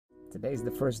Today is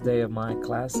the first day of my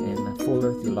class in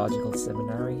Fuller Theological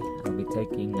Seminary. I'll be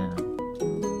taking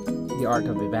the Art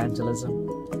of Evangelism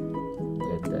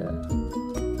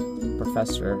with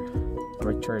Professor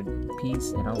Richard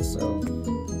Peace, and also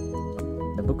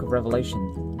the Book of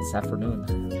Revelation this afternoon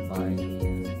by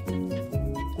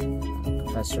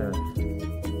Professor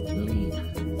Lee.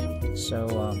 So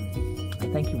I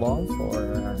thank you all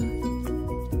for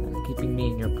keeping me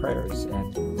in your prayers,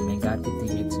 and may God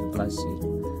continue to bless you.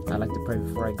 I'd like to pray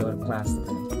before I go to class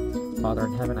today. Father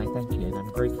in heaven, I thank you, and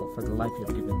I'm grateful for the life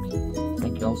you've given me.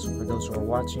 Thank you also for those who are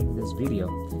watching this video,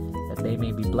 that they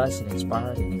may be blessed and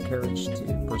inspired and encouraged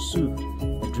to pursue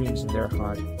the dreams in their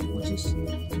heart, which is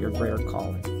your greater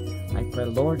calling. I pray,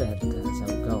 Lord, that as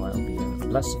I go, I'll be a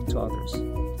blessing to others.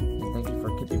 And thank you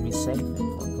for keeping me safe and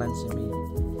for cleansing me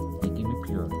and making me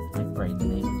pure. I pray in the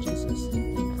name of Jesus.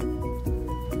 Amen.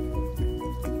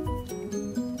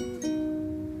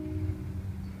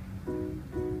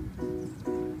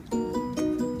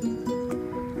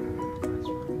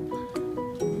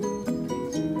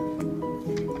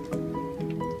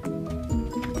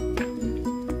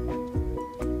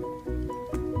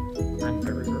 I'm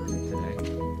very early today.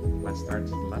 Let's start